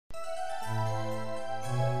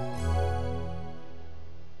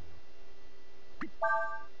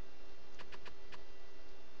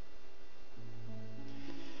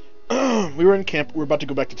We were in camp, we were about to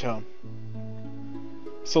go back to town.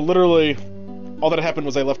 So literally, all that happened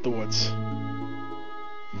was I left the woods.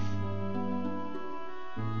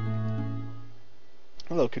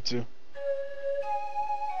 Hello, Kitsu.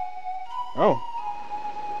 Oh.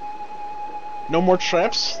 No more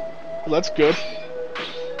traps? Well, that's good.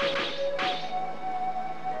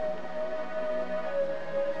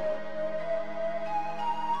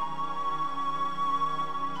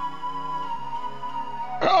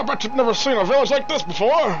 I bet you've never seen a village like this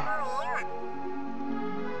before.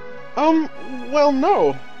 Well,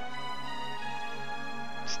 no.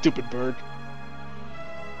 Stupid bird.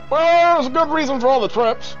 Well, there's a good reason for all the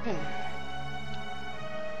traps.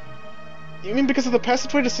 You mean because of the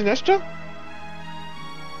passageway to Sinestro?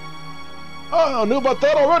 Oh, knew about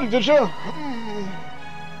that already, did you?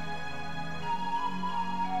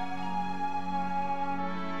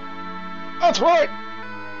 That's right!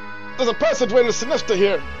 There's a passageway to Sinestro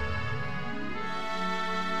here.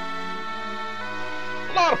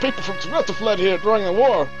 A lot of people from Sinestro fled here during the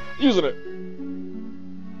war, using it.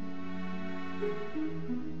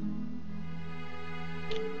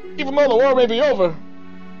 Even though the war may be over,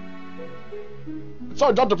 it's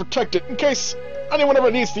our job to protect it, in case anyone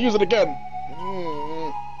ever needs to use it again.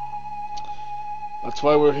 That's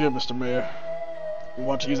why we're here, Mr. Mayor. We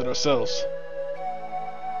want to use it ourselves.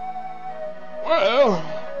 Well,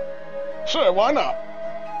 sure, why not?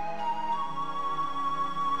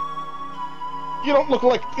 You don't look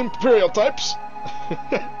like Imperial types.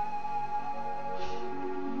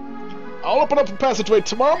 I'll open up the passageway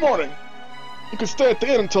tomorrow morning. You can stay at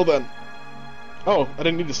the inn until then. Oh, I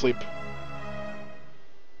didn't need to sleep.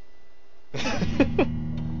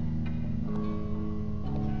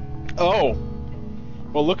 Oh.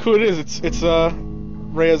 Well, look who it is. It's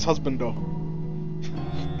Rhea's husband, though.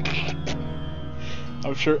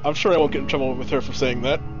 I'm sure I won't get in trouble with her for saying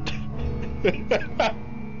that.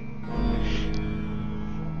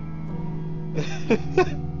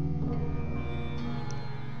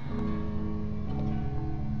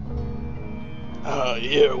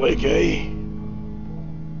 You're awake, eh?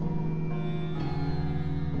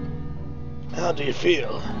 How do you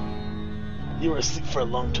feel? You were asleep for a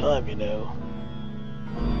long time, you know.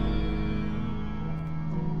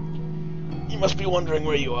 You must be wondering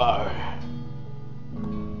where you are.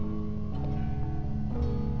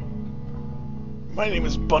 My name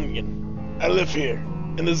is Bunyan. I live here,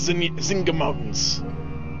 in the Zinga Mountains.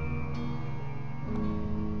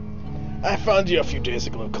 I found you a few days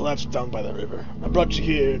ago, collapsed down by the river. I brought you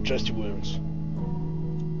here to dress your wounds.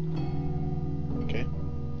 Okay.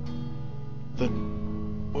 Then,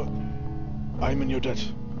 what? I'm in your debt,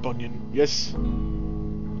 Bunyan. Yes?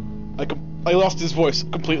 I lost his voice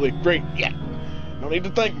completely. Great. Yeah. No need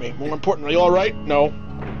to thank me. More important, are you alright? No.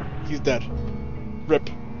 He's dead.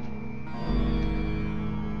 Rip.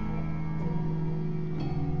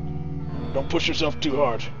 Don't push yourself too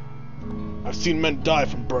hard. I've seen men die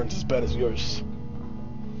from burns as bad as yours.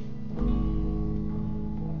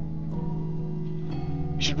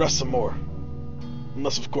 You should rest some more.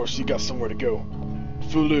 Unless, of course, you got somewhere to go.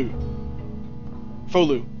 Folu.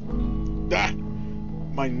 Ah!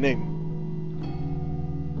 My name.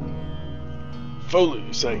 Folu,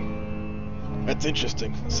 you say? That's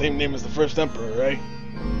interesting. Same name as the first emperor, right?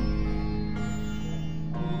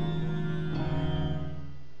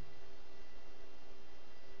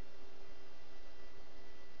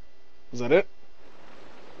 Is that it?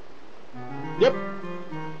 Yep.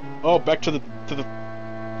 Oh, back to the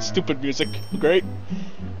stupid music. Great.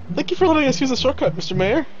 Thank you for letting us use the shortcut, Mr.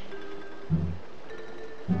 Mayor.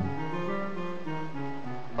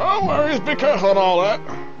 Oh, worries, be careful and all that.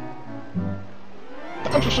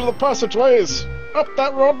 The entrance to the passageway is up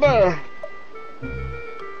that road there.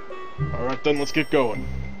 Alright then, let's get going.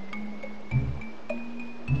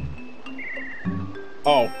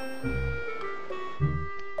 Oh.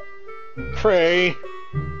 Cray.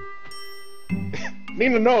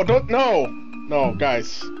 Nina, no, don't, no! No,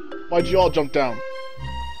 guys. Why'd you all jump down?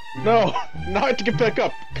 No! Now I have to get back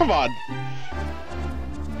up. Come on.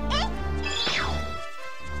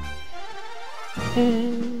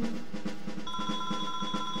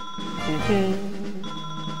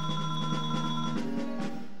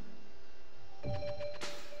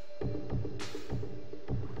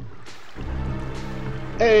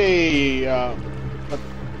 Hey, a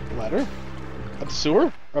ladder? A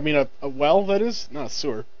sewer? I mean, a well, that is? Not a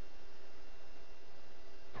sewer.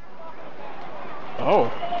 Oh.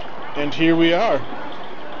 And here we are.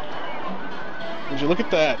 Would you look at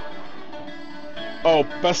that? Oh,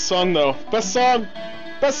 best song, though. Best song!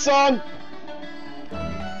 Best song!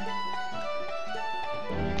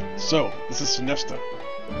 So, this is Sinestro.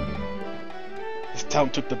 town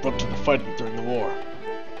took the brunt of the fighting during the war.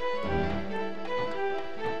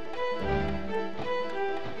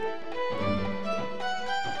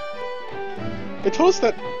 They told us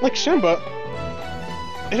that, like Shamba,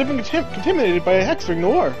 it had been contaminated by a hex during the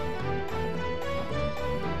war.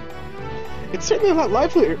 It's certainly a lot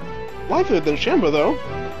livelier than Shamba, though.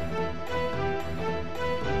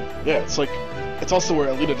 Yeah, it's also where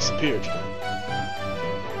Alita disappeared.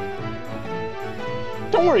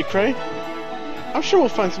 Don't worry, Cray. I'm sure we'll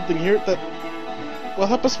find something here that will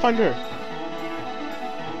help us find her.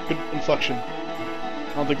 Good inflection.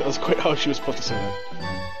 I don't think that was quite how she was supposed to say that.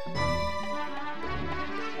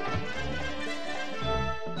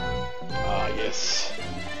 Ah, yes.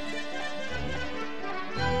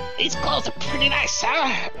 These clothes are pretty nice,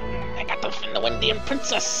 huh? I got them from the Windian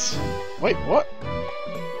Princess. Wait, what?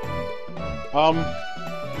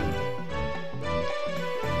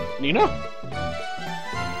 Nina?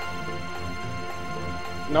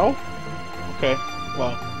 No? Okay,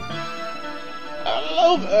 well.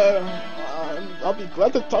 Hello there! I'll be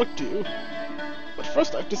glad to talk to you. But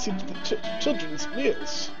first I have to see to the children's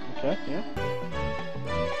meals. Okay, yeah.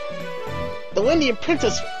 The Windian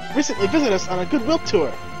Princess recently visited us on a goodwill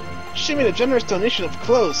tour. She made a generous donation of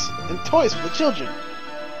clothes and toys for the children.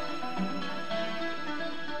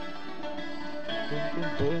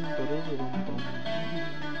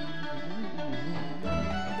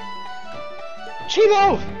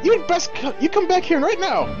 Chino! You'd best you come back here right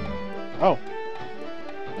now! Oh.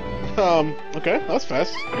 Okay, that was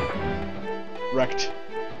fast. Wrecked.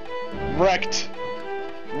 Wrecked!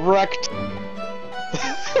 Wrecked!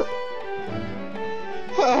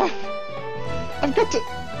 I've got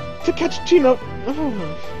to catch Chino.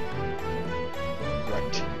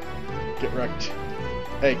 Wrecked. Get wrecked.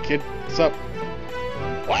 Hey, kid, what's up?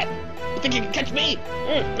 What? You think you can catch me?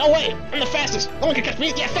 No way! I'm the fastest! No one can catch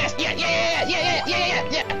me! Yeah, fast! Yeah!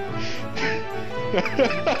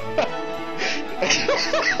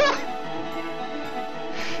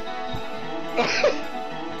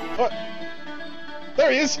 What?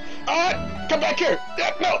 There he is! Come back here!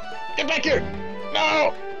 Yeah, no! Get back here!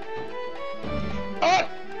 No!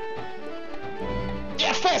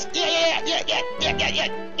 Yeah, fast! Yeah,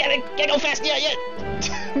 go fast! Yeah!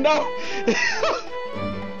 No!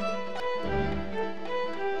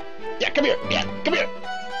 Yeah, come here! Yeah, come here!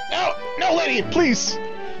 No, lady! Please!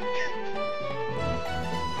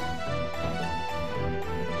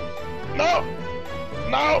 No!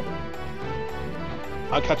 No!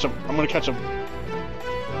 I'll catch him. I'm gonna catch him.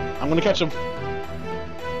 I'm gonna catch him.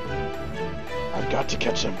 I've got to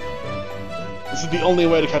catch him. This is the only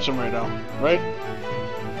way to catch him right now, right?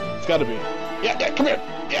 It's gotta be. Yeah, come here!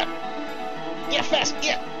 Yeah! Yeah, fast!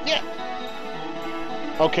 Yeah!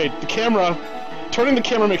 Okay, the camera... Turning the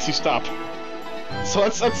camera makes you stop. So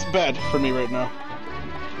that's bad for me right now.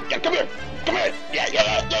 Yeah, come here! Come here!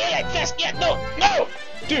 Yeah! Fast! Yeah, no!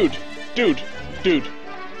 Dude.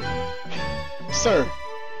 Sir,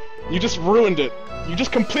 you just ruined it. You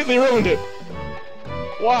just completely ruined it.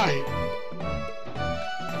 Why?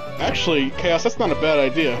 Actually, Chaos, that's not a bad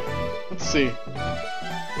idea. Let's see.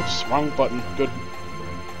 Oops, wrong button. Good.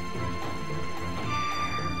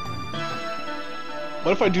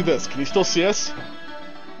 What if I do this? Can you still see us?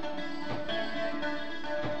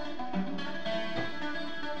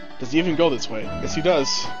 Does he even go this way? Yes, he does.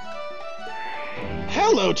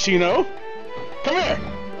 Hello, Chino! Come here!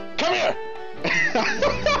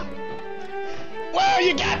 Whoa,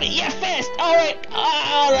 you got me! Yeah, fast! Alright!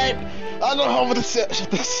 I don't know how to shut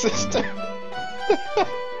the system.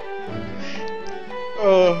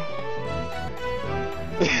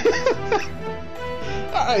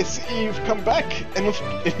 I see you've come back, and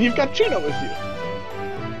you've got Chino with you.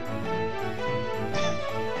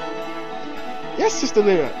 Yes, Sister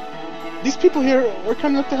Lyra. These people here were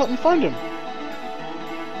kind enough to help me find him.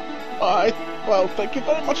 Well, thank you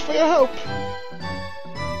very much for your help.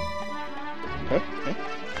 Okay.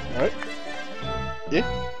 Alright. Yeah.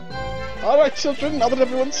 Alright, children, now that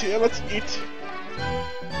everyone's here, let's eat.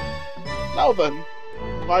 Now then,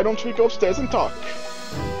 why don't we go upstairs and talk?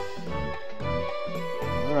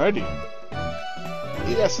 Alrighty.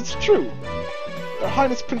 Yes, it's true. Her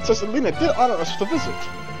Highness Princess Alina did honor us with a visit.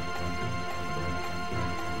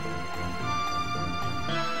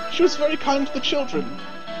 She was very kind to the children,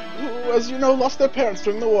 who, as you know, lost their parents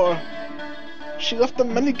during the war. She left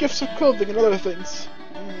them many gifts of clothing and other things.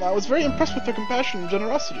 I was very impressed with her compassion and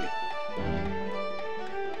generosity.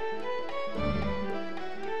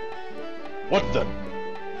 What then?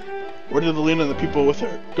 Where did Alina and the people with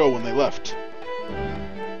her go when they left?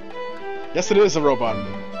 Yes, it is a robot.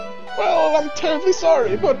 Well, I'm terribly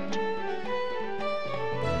sorry, but...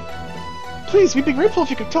 Please, we'd be grateful if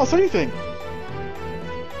you could tell us anything.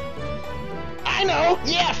 I know!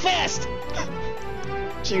 Yeah, fast!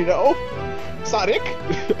 Chino? Sonic?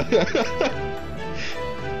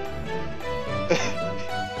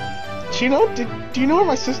 Chino, do you know where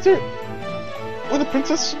my sister... where the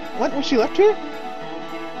princess went when she left here?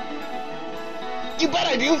 You bet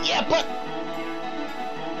I do! Yeah, but...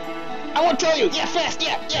 I won't tell you! Yeah, fast!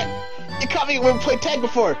 Yeah! You caught me when we played tag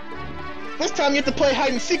before! This time you have to play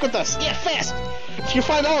hide and seek with us! Yeah, fast! If you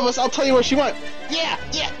find all of us, I'll tell you where she went! Yeah,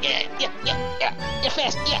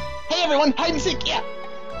 fast! Yeah! Hey everyone, hide and seek! Yeah!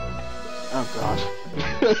 Oh god.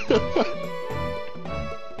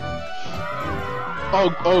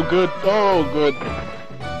 oh good. Oh good.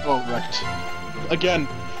 Oh, wrecked. Again.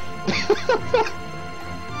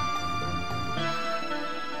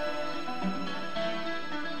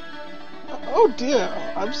 Oh dear,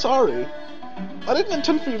 I'm sorry. I didn't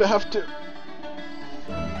intend for you to have to...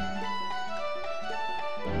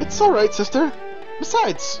 It's alright, sister.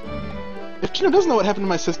 Besides, if Chino doesn't know what happened to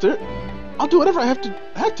my sister, I'll do whatever I have to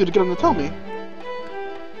get him to tell me.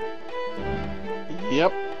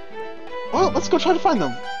 Yep. Well, let's go try to find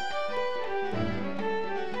them.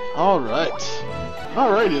 Alright.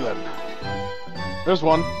 Alrighty then. There's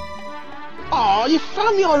one. Aw, you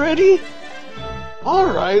found me already?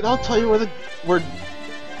 Alright, I'll tell you where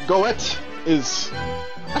Goet is.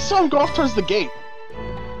 I saw him go off towards the gate.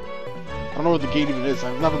 I don't know where the gate even is.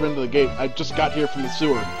 I've never been to the gate. I just got here from the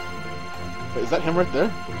sewer. Wait, is that him right there?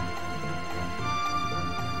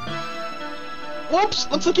 Whoops!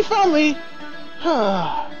 Looks like you found me!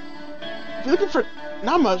 If you're looking for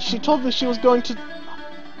Nama, she told me she was going to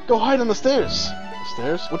go hide on the stairs. The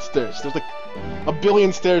stairs? What stairs? There's like a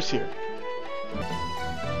billion stairs here.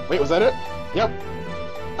 Wait, was that it? Yep.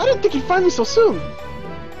 I didn't think you'd find me so soon.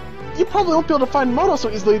 You probably won't be able to find Moto so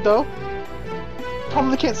easily, though.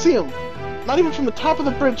 Probably can't see him. Not even from the top of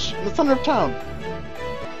the bridge in the center of town.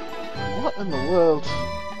 What in the world?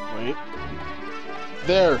 Wait.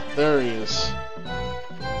 There he is.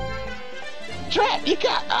 Drat! You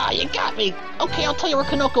got me! Okay, I'll tell you where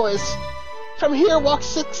Kanoko is. From here, walk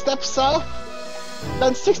 6 steps south,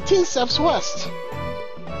 then 16 steps west.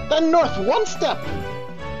 Then north 1 step.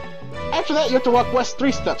 After that, you have to walk west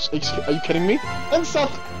 3 steps. Are you kidding me? Then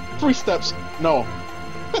south 3 steps. No.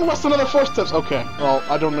 Then west another 4 steps. Okay. Well,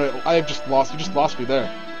 I don't know. I have just lost. You just lost me there.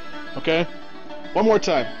 Okay? One more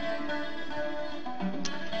time.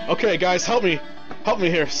 Okay, guys, help me. Help me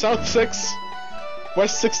here. South 6,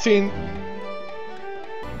 west 16.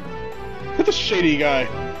 Look at the shady guy.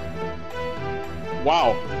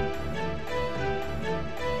 Wow.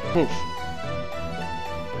 Move.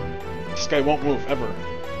 This guy won't move, ever.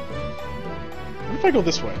 What if I go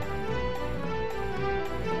this way?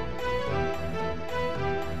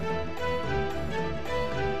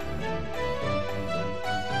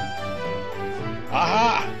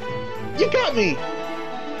 Aha! You got me!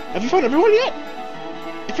 Have you found everyone yet?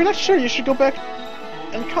 If you're not sure, you should go back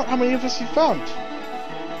and count how many of us you found.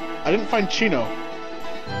 I didn't find Chino.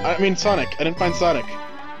 I mean Sonic. I didn't find Sonic.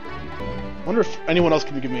 I wonder if anyone else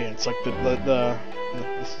can give me hints, like the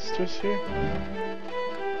sisters here?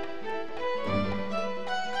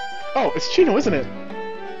 Oh, it's Chino, isn't it?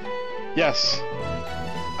 Yes.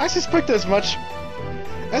 I suspect as much.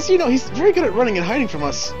 As you know, he's very good at running and hiding from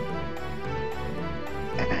us.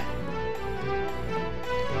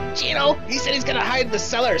 Chino, he said he's gonna hide in the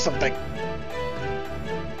cellar or something.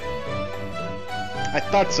 I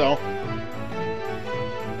thought so.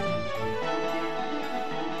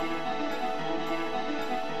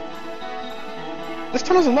 This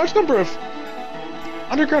tunnel has a large number of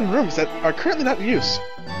underground rooms that are currently not in use.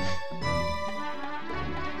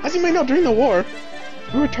 As you may know, during the war,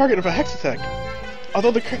 we were target of a hex attack.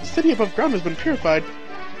 Although the city above ground has been purified,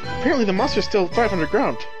 apparently the monsters still thrive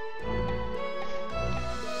underground.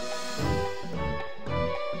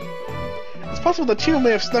 It's possible that Chino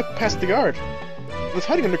may have snuck past the guard and was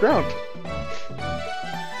hiding underground.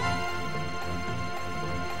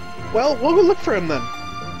 Well, we'll go look for him then.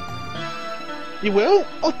 You will?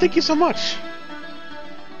 Oh, thank you so much.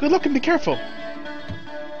 Good luck and be careful.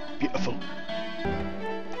 Beautiful.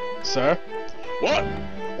 Sir? What?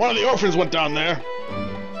 One of the orphans went down there.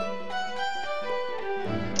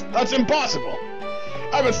 That's impossible.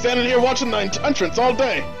 I've been standing here watching the entrance all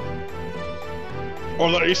day. Or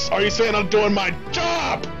are you saying I'm doing my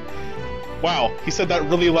job? Wow, he said that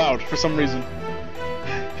really loud for some reason.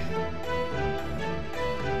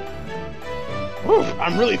 Oof,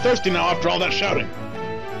 I'm really thirsty now after all that shouting.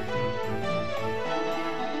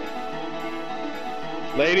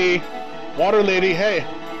 Lady! Water lady, hey!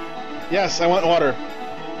 Yes, I want water.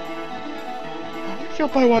 I wonder if I'll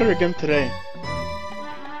buy water again today.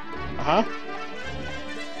 Uh-huh.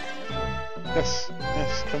 Yes,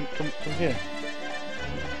 yes, come here.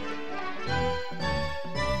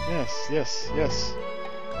 Yes, yes, yes.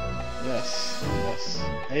 Yes, yes.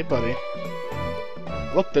 Hey, buddy.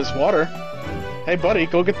 Look, there's water. Hey, buddy,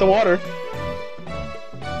 go get the water.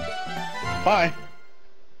 Bye.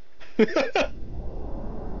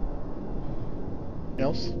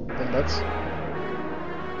 Else? Then that's...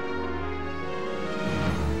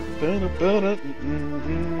 I'm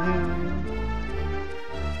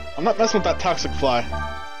not messing with that toxic fly.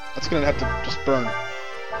 That's gonna have to just burn.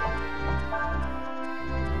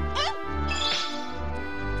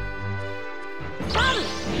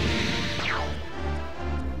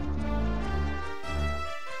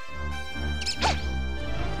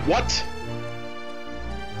 What?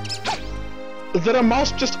 Did a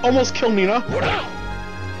mouse just almost kill Nina?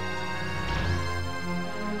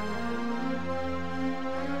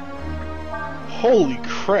 Holy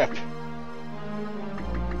crap.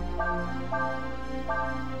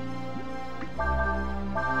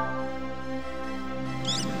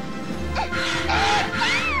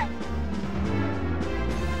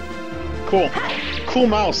 Cool. Cool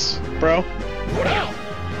mouse, bro.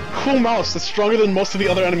 Cool mouse that's stronger than most of the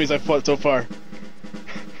other enemies I've fought so far.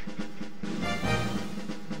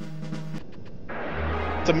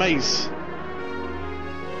 It's a maze.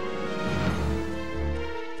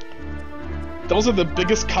 Those are the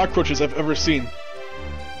biggest cockroaches I've ever seen.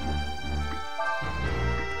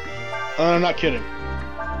 I'm not kidding.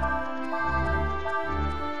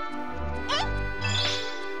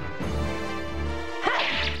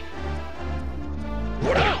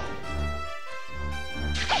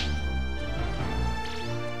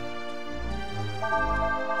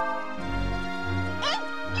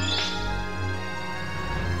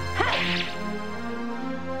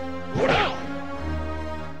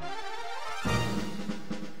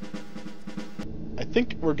 I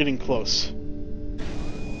think we're getting close.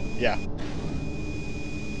 Yeah.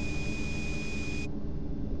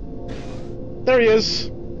 There he is!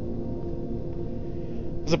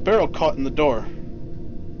 There's a barrel caught in the door.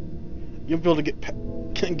 You'll be able to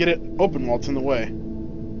get it open while it's in the way.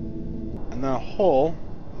 And then a hole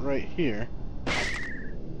right here.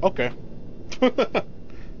 Okay.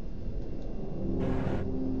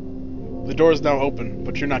 The door is now open,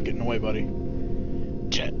 but you're not getting away, buddy.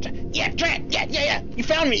 Yeah, Drat! Yeah! You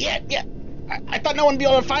found me! Yeah! I thought no one would be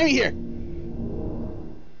able to find me here!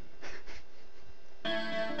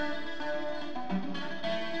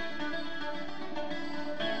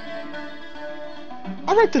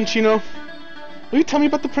 Alright then, Chino. Will you tell me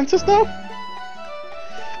about the princess now?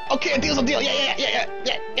 Okay, a deal's a deal. Yeah.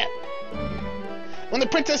 When the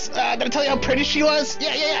princess, did I tell you how pretty she was?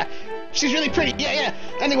 Yeah. She's really pretty. Yeah.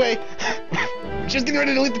 Anyway, she was getting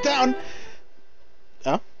ready to leave the town.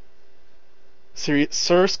 Oh?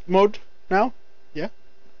 Serious mode now? Yeah.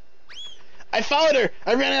 I followed her.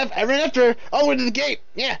 I ran after her all the way to the gate.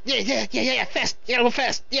 Yeah. Fast. You gotta go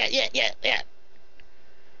fast. Yeah.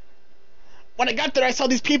 When I got there, I saw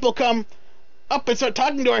these people come up and start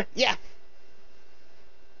talking to her. Yeah.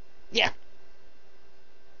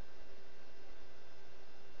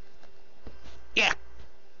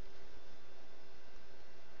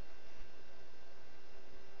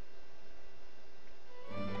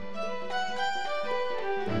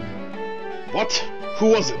 What? Who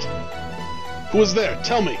was it? Who was there?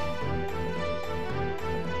 Tell me.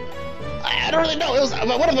 I don't really know. It was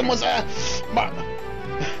one of them was I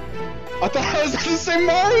thought I was gonna say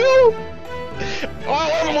Mario! Oh,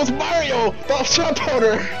 one of them was Mario, the shop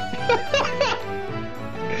owner.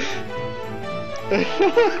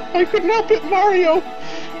 I couldn't help it, Mario!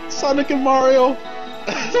 Sonic and Mario!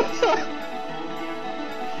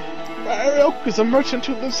 Mario is a merchant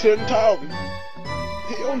who lives here in town.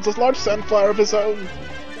 He owns a large sandflower of his own.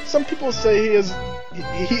 Some people say he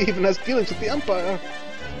even has dealings with the Empire.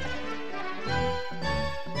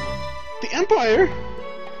 The Empire?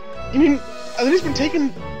 You mean that he's been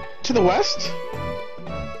taken to the west?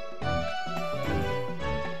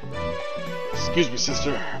 Excuse me,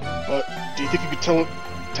 sister, but do you think you could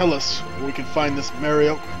tell us where we can find this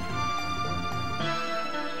Mario?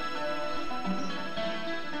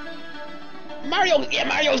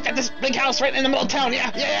 Mario's got this big house right in the middle of town. Yeah.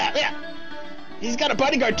 He's got a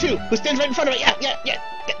bodyguard too, who stands right in front of it. Yeah.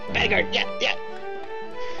 Bodyguard. Yeah.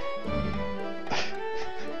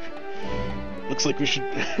 Looks like we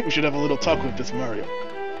should have a little talk with this Mario.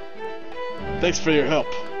 Thanks for your help.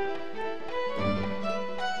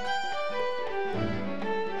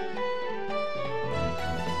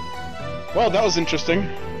 Well, that was interesting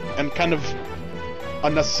and kind of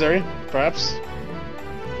unnecessary, perhaps.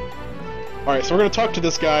 Alright, so we're gonna talk to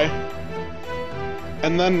this guy.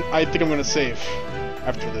 And then I think I'm gonna save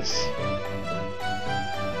after this.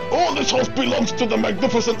 Oh, this house belongs to the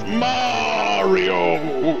magnificent Mario!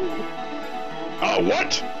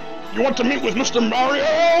 What? You want to meet with Mr.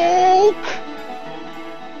 Mario?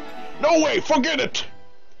 No way, forget it!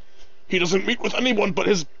 He doesn't meet with anyone but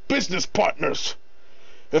his business partners.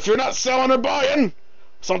 If you're not selling or buying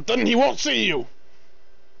something, he won't see you.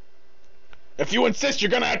 If you insist,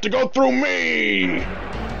 you're gonna have to go through me!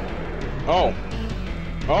 Oh.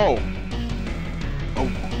 Oh.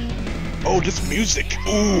 Oh. Oh, this music.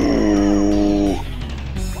 Ooh.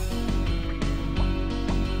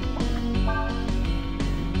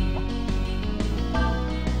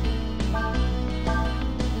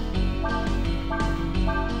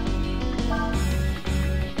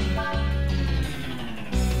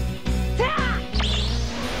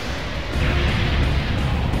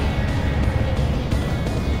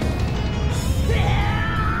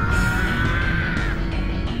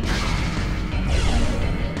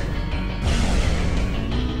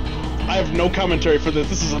 I have no commentary for this.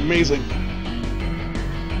 This is amazing.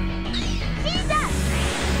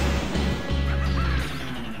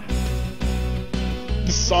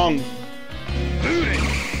 This song.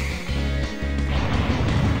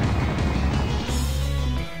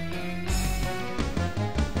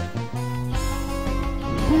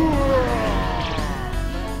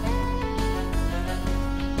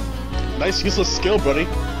 Nice useless skill, buddy.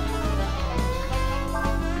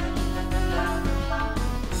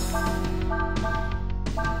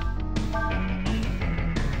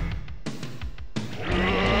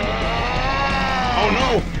 Oh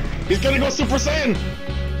no! He's gonna go Super Saiyan!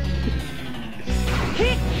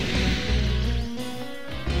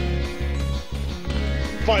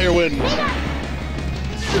 Fire Wind!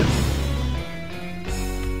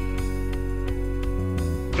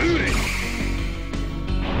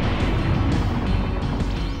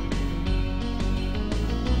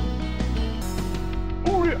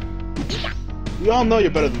 We all know you're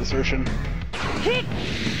better than this, Urshan.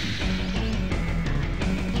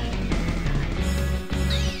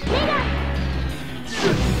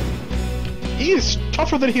 He is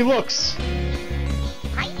tougher than he looks.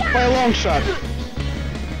 By a long shot.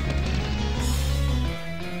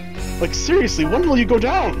 Like, seriously, when will you go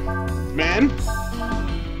down, man?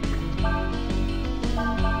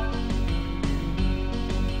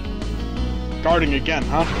 Guarding again,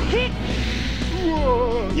 huh?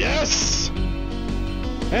 Yes!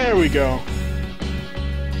 There we go.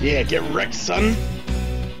 Yeah, get wrecked, son.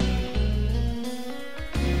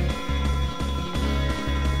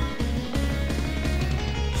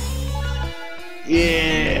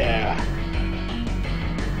 Yeah.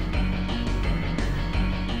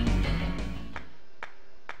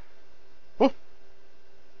 Oh.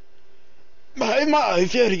 My,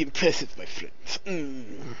 very impressive, my friends.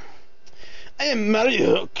 I am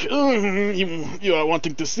Mario. You are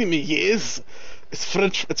wanting to see me, yes? It's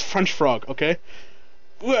French frog, okay?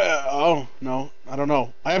 Well, oh, no, I don't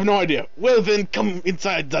know. I have no idea. Well then, come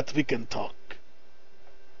inside that we can talk.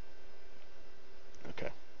 Okay,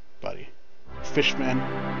 buddy. Fishman.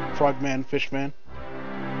 Frogman, Fishman.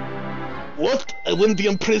 What? A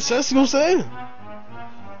Windian princess, you say?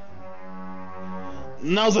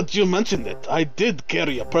 Now that you mentioned it, I did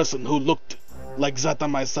carry a person who looked like that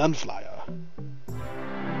on my Sunflyer.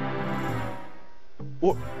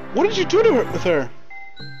 What did you do to her, with her?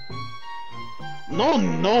 No,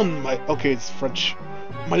 my... Okay, it's French.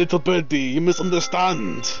 My little birdie, you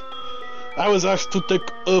misunderstand. I was asked to take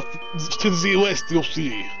Earth to the west, you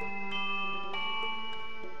see.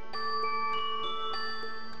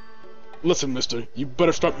 Listen, mister, you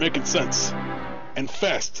better start making sense. And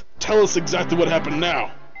fast. Tell us exactly what happened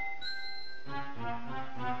now.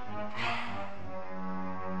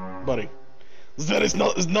 Buddy. There is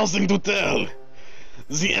nothing to tell.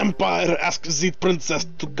 The Empire asked the princess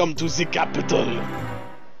to come to the capital.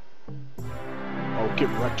 Oh, get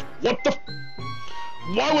wrecked. What the...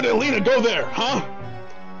 Why would Elena go there, huh?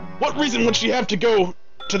 What reason would she have to go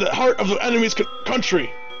to the heart of the enemy's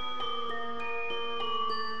country?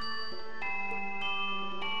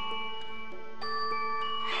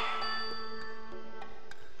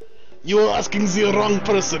 You are asking the wrong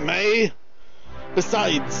person, eh?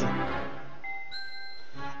 Besides,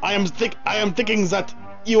 I am thinking that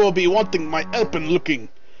you will be wanting my help in looking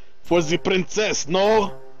for the princess,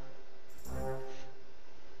 no?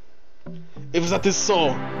 If that is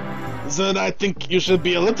so, then I think you should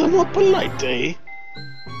be a little more polite, eh?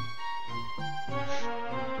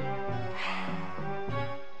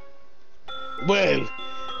 Well,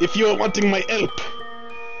 if you are wanting my help,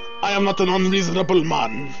 I am not an unreasonable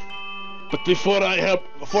man. But before I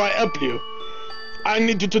help you, I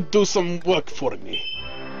need you to do some work for me.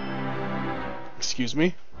 Excuse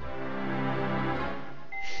me?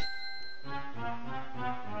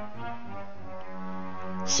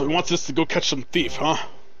 So he wants us to go catch some thief, huh?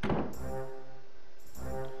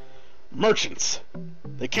 Merchants.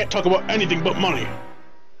 They can't talk about anything but money.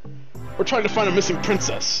 We're trying to find a missing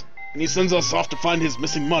princess, and he sends us off to find his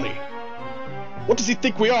missing money. What does he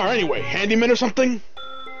think we are, anyway? Handymen or something?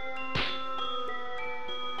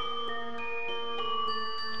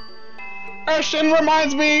 Urshin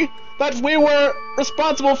reminds me that we were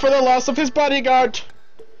responsible for the loss of his bodyguard.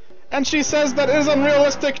 And she says that it is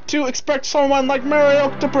unrealistic to expect someone like Mario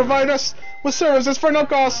to provide us with services for no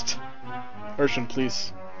cost. Urshin,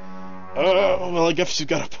 please. Well, I guess she's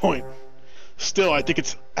got a point. Still, I think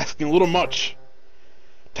it's asking a little much.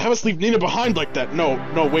 To have us leave Nina behind like that, no,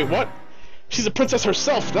 wait, what? She's a princess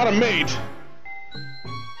herself, not a maid.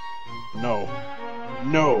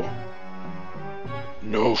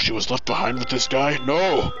 No, she was left behind with this guy?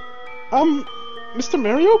 No! Mr.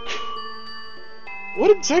 Marioke?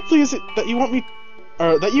 What exactly is it that you want me...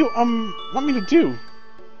 want me to do?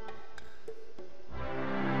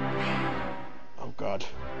 Oh, God.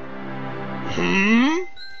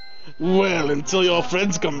 Well, until your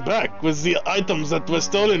friends come back with the items that were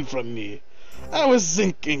stolen from me, I was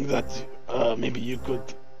thinking that, maybe you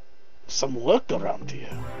could... some work around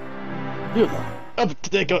here. You know,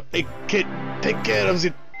 take care of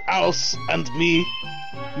the house and me.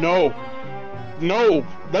 No,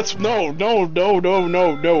 that's no,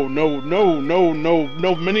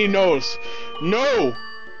 many no's. No!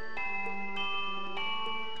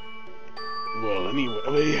 Well,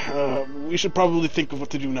 anyway, we should probably think of what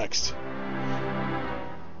to do next.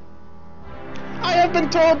 I have been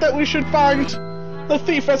told that we should find the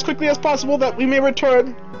thief as quickly as possible, that we may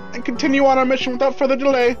return and continue on our mission without further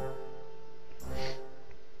delay.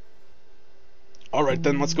 Alright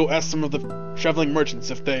then, let's go ask some of the traveling merchants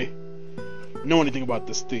if they know anything about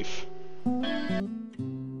this thief.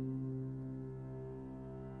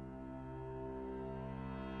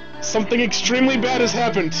 Something extremely bad has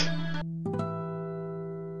happened!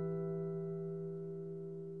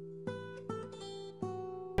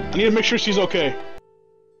 I need to make sure she's okay.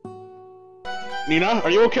 Nina,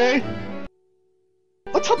 are you okay?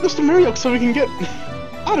 Let's help Mr. Marioke so we can get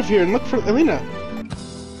out of here and look for Elena.